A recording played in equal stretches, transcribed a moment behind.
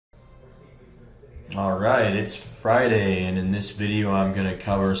Alright, it's Friday, and in this video I'm going to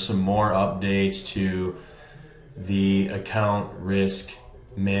cover some more updates to the Account Risk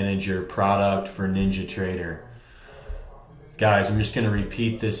Manager product for NinjaTrader. Guys, I'm just going to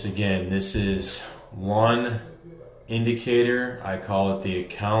repeat this again. This is one indicator. I call it the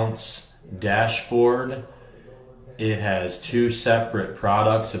Accounts Dashboard. It has two separate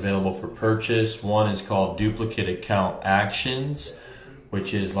products available for purchase. One is called Duplicate Account Actions,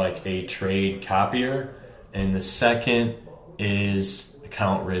 which is like a trade copier, and the second is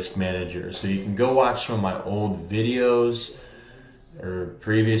Account Risk Manager. So you can go watch some of my old videos or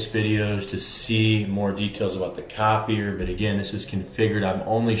previous videos to see more details about the copier, but again, this is configured. I'm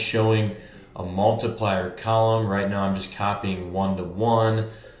only showing a multiplier column. Right now I'm just copying 1-to-1.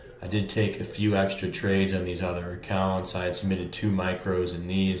 I did take a few extra trades on these other accounts. I had submitted 2 micros in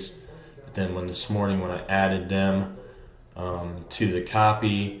these, but then this morning when I added them to the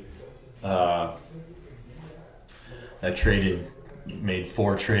copy, I made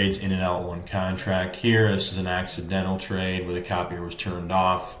 4 trades in and out one contract. Here, this is an accidental trade where the copier was turned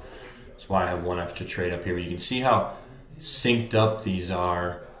off. That's why I have 1 extra trade up here. You can see how synced up these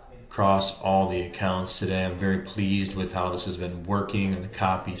are across all the accounts today. I'm very pleased with how this has been working on the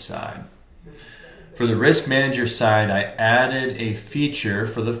copy side. For the risk manager side, I added a feature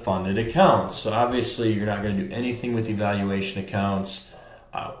for the funded accounts. So obviously you're not going to do anything with evaluation accounts.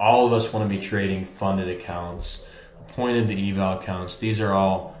 All of us want to be trading funded accounts. The point of the eval accounts, these are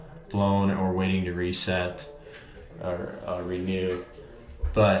all blown or waiting to reset or renew.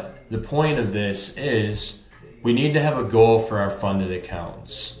 But the point of this is we need to have a goal for our funded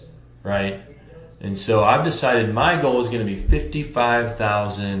accounts, right? And so I've decided my goal is going to be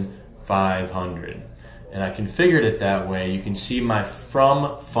 55,500, and I configured it that way. You can see my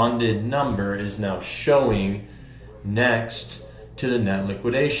from funded number is now showing next to the net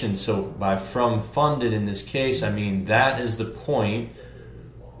liquidation. So by from funded in this case, I mean that is the point.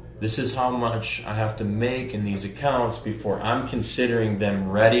 This is how much I have to make in these accounts before I'm considering them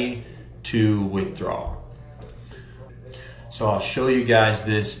ready to withdraw. So I'll show you guys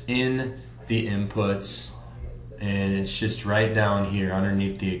this in the inputs, and it's just right down here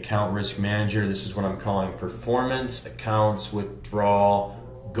underneath the Account Risk Manager. This is what I'm calling Performance Accounts Withdrawal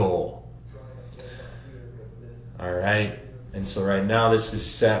Goal. Alright, and so right now this is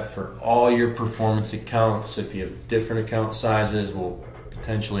set for all your performance accounts. If you have different account sizes, we'll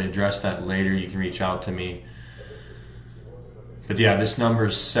potentially address that later. You can reach out to me. But yeah, this number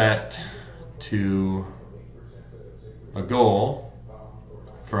is set to a goal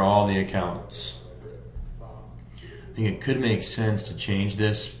for all the accounts. I think it could make sense to change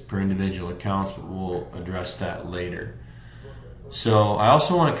this per individual accounts, but we'll address that later. So I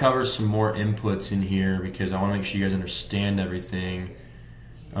also want to cover some more inputs in here because I want to make sure you guys understand everything.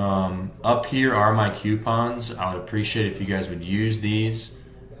 Up here are my coupons. I would appreciate if you guys would use these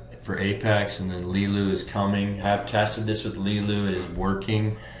for Apex, and then Lilu is coming. I have tested this with Lilu. It is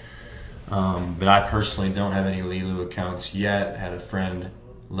working. But I personally don't have any Lilu accounts yet. I had a friend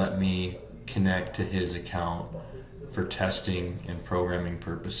let me connect to his account for testing and programming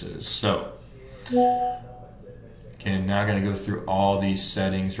purposes. So, again, now I'm going to go through all these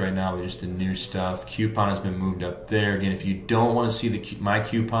settings right now with just the new stuff. Coupon has been moved up there. Again, if you don't want to see my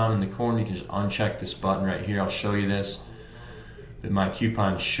coupon in the corner, you can just uncheck this button right here. I'll show you this. But my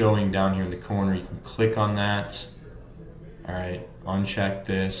coupon is showing down here in the corner. You can click on that. All right, uncheck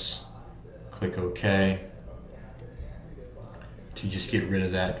this. Click OK to just get rid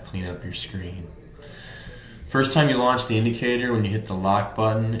of that, clean up your screen. First time you launch the indicator, when you hit the lock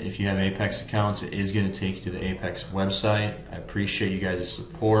button, if you have Apex accounts, it is going to take you to the Apex website. I appreciate you guys'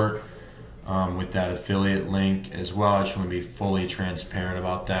 support with that affiliate link as well. I just want to be fully transparent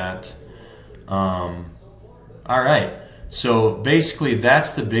about that. All right. So basically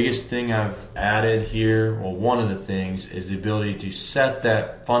that's the biggest thing I've added here. Well, one of the things is the ability to set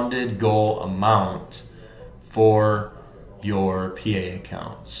that funded goal amount for your PA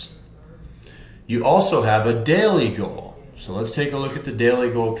accounts. You also have a daily goal. So let's take a look at the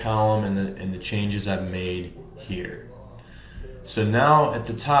daily goal column and the changes I've made here. So now at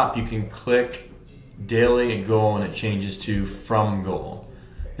the top you can click daily goal and it changes to from goal.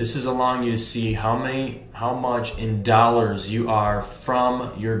 This is allowing you to see how much in dollars you are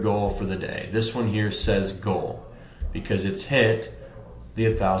from your goal for the day. This one here says goal because it's hit the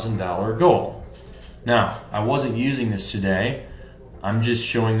 $1,000 goal. Now, I wasn't using this today. I'm just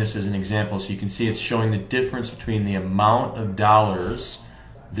showing this as an example so you can see it's showing the difference between the amount of dollars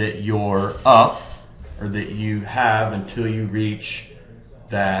that you're up or that you have until you reach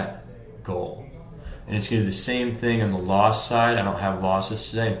that goal. And it's going to do the same thing on the loss side. I don't have losses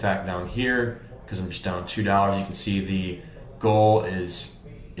today. In fact, down here, because I'm just down $2. You can see the goal is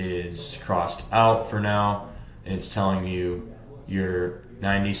crossed out for now, and it's telling you you're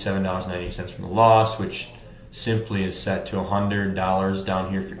 $97.90 from the loss, which simply is set to $100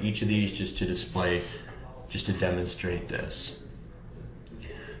 down here for each of these, just to demonstrate this.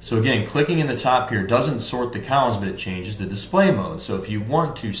 So again, clicking in the top here doesn't sort the columns, but it changes the display mode. So if you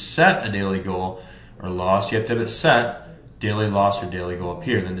want to set a daily goal or loss, you have to have it set daily loss or daily goal up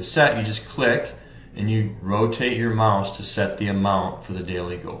here. Then to set, you just click and you rotate your mouse to set the amount for the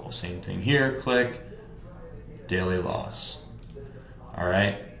daily goal. Same thing here, click, daily loss. All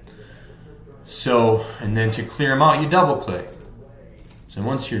right. So, and then to clear them out, you double click. So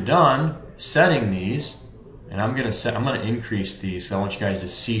once you're done setting these, and I'm gonna increase these, so I want you guys to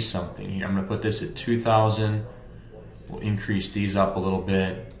see something here. I'm gonna put this at 2,000. We'll increase these up a little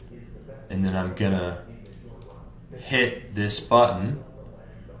bit, and then I'm gonna hit this button.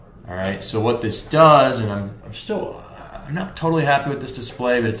 All right. So what this does, and I'm not totally happy with this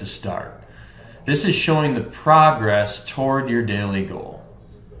display, but it's a start. This is showing the progress toward your daily goal.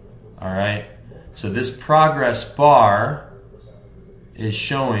 All right. So this progress bar is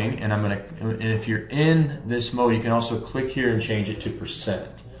showing, and if you're in this mode, you can also click here and change it to %.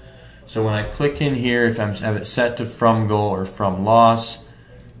 So when I click in here, if I have it set to from goal or from loss,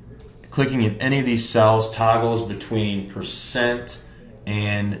 clicking in any of these cells toggles between %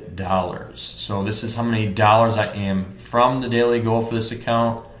 and dollars. So this is how many dollars I am from the daily goal for this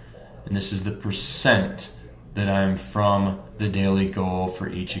account, and this is the % that I'm from the daily goal for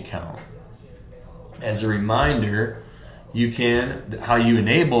each account. As a reminder, how you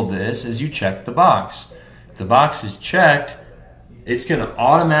enable this is you check the box. If the box is checked, it's going to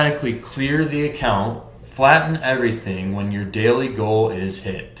automatically clear the account, flatten everything when your daily goal is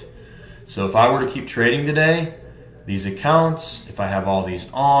hit. So if I were to keep trading today, these accounts, if I have all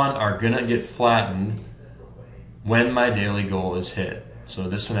these on, are going to get flattened when my daily goal is hit. So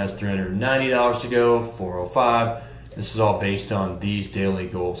this one has $390 to go, 405. This is all based on these daily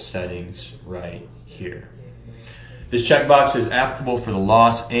goal settings right here. This checkbox is applicable for the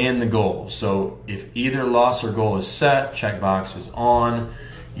loss and the goal. So if either loss or goal is set, checkbox is on.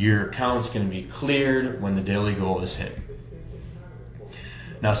 Your account's going to be cleared when the daily goal is hit.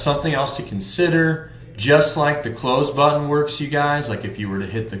 Now something else to consider, just like the close button works, you guys, like if you were to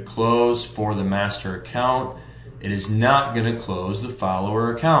hit the close for the master account, it is not going to close the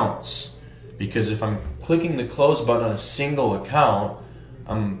follower accounts. Because if I'm clicking the close button on a single account,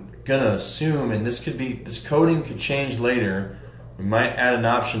 I'm going to assume, and this coding could change later, we might add an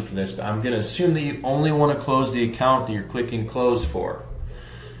option for this, but I'm going to assume that you only want to close the account that you're clicking close for.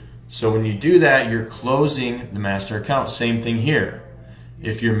 So when you do that, you're closing the master account. Same thing here.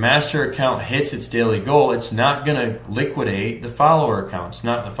 If your master account hits its daily goal, it's not going to liquidate the follower accounts.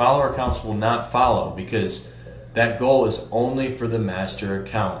 The follower accounts will not follow, because that goal is only for the master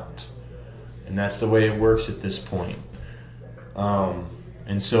account. And that's the way it works at this point.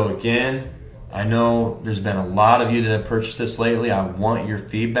 And so again, I know there's been a lot of you that have purchased this lately. I want your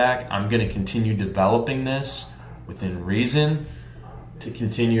feedback. I'm going to continue developing this within reason to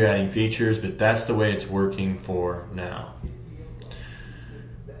continue adding features, but that's the way it's working for now.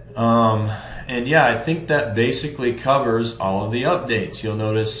 And yeah, I think that basically covers all of the updates. You'll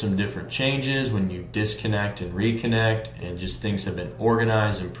notice some different changes when you disconnect and reconnect, and just things have been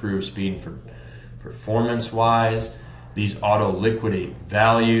organized, improved speed for performance-wise. These auto-liquidate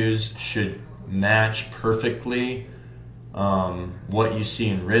values should match perfectly what you see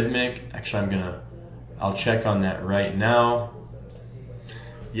in Rhythmic. Actually, I'll check on that right now.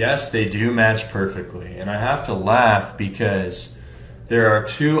 Yes, they do match perfectly, and I have to laugh because there are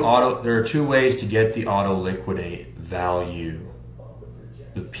two ways to get the auto-liquidate value.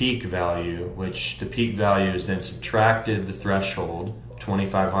 The peak value, which the peak value is then subtracted the threshold,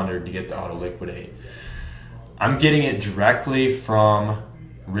 2,500, to get the auto-liquidate. I'm getting it directly from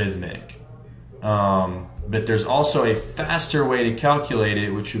Rhythmic. But there's also a faster way to calculate it,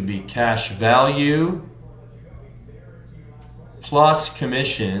 which would be cash value plus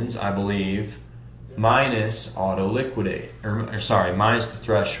commissions, I believe, minus auto-liquidate, minus the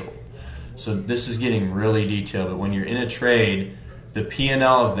threshold. So this is getting really detailed, but when you're in a trade, the P&L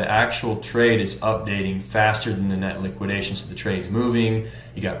of the actual trade is updating faster than the net liquidation, so the trade's moving.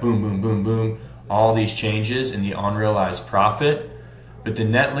 You got boom, boom, boom, boom, all these changes in the unrealized profit, but the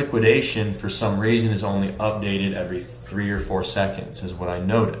net liquidation for some reason is only updated every 3 or 4 seconds is what I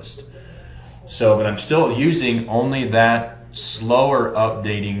noticed. So, but I'm still using only that slower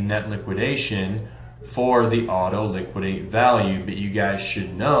updating net liquidation for the auto liquidate value, but you guys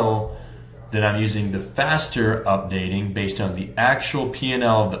should know Then I'm using the faster updating based on the actual P&L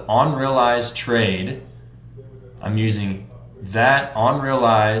of the unrealized trade. I'm using that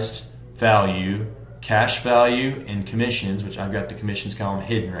unrealized value, cash value, and commissions, which I've got the commissions column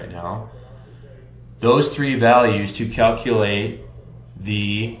hidden right now. Those three values to calculate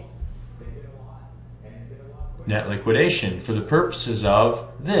the net liquidation for the purposes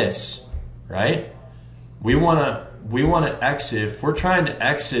of this, right? We want to exit. If we're trying to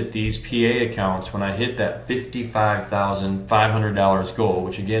exit these PA accounts when I hit that $55,500 goal,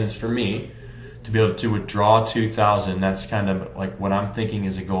 which again is for me to be able to withdraw $2,000, that's kind of like what I'm thinking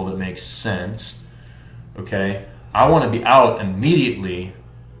is a goal that makes sense. Okay, I want to be out immediately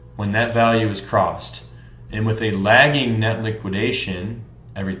when that value is crossed. And with a lagging net liquidation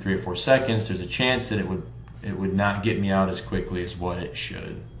every 3 or 4 seconds, there's a chance that it would not get me out as quickly as what it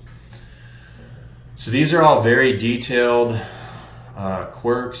should. So these are all very detailed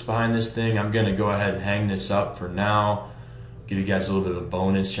quirks behind this thing. I'm going to go ahead and hang this up for now. Give you guys a little bit of a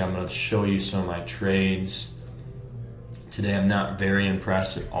bonus here. I'm going to show you some of my trades. Today I'm not very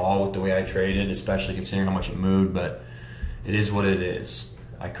impressed at all with the way I traded, especially considering how much it moved, but it is what it is.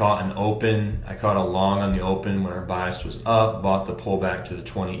 I caught an open. I caught a long on the open when our bias was up, bought the pullback to the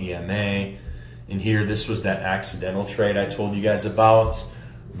 20 EMA. And here, this was that accidental trade I told you guys about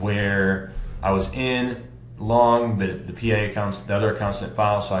where I was in long, but the PA accounts, the other accounts didn't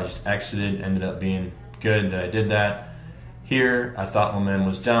follow, so I just exited. Ended up being good that I did that. Here, I thought momentum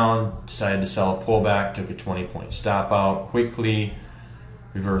was down, decided to sell a pullback, took a 20-point stop out, quickly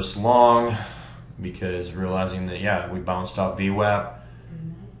reversed long because realizing that, yeah, we bounced off VWAP.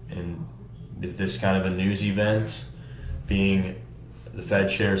 And with this kind of a news event, being the Fed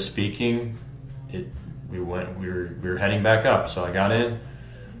chair speaking, we were heading back up. So I got in,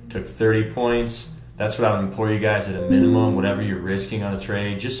 took 30 points. That's what I would implore you guys at a minimum. Whatever you're risking on a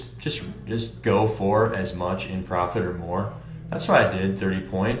trade, just go for as much in profit or more. That's what I did, 30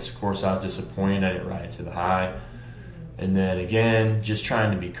 points. Of course, I was disappointed. I didn't ride it to the high. And then again, just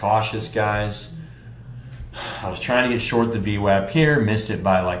trying to be cautious, guys. I was trying to get short the VWAP here, missed it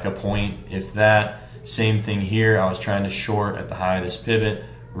by like a point, if that. Same thing here. I was trying to short at the high of this pivot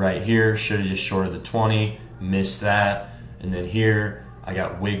right here. Should have just shorted the 20, missed that. And then here, I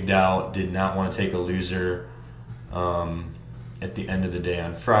got wigged out, did not want to take a loser at the end of the day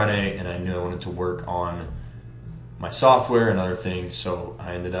on Friday, and I knew I wanted to work on my software and other things, so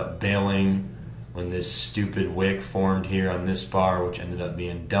I ended up bailing when this stupid wick formed here on this bar, which ended up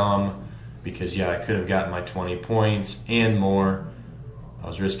being dumb because, yeah, I could have gotten my 20 points and more. I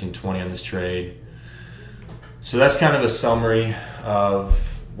was risking 20 on this trade. So that's kind of a summary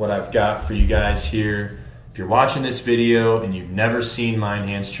of what I've got for you guys here. If you're watching this video and you've never seen my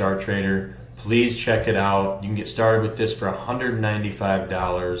enhanced chart trader, please check it out. You can get started with this for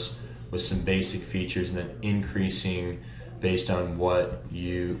 $195 with some basic features and then increasing based on what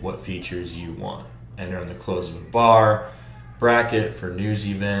features you want. Enter on the close of a bar, bracket for news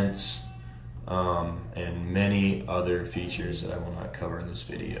events, and many other features that I will not cover in this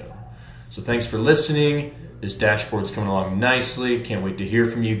video. So thanks for listening. This dashboard's coming along nicely. Can't wait to hear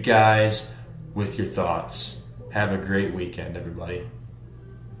from you guys with your thoughts. Have a great weekend, everybody.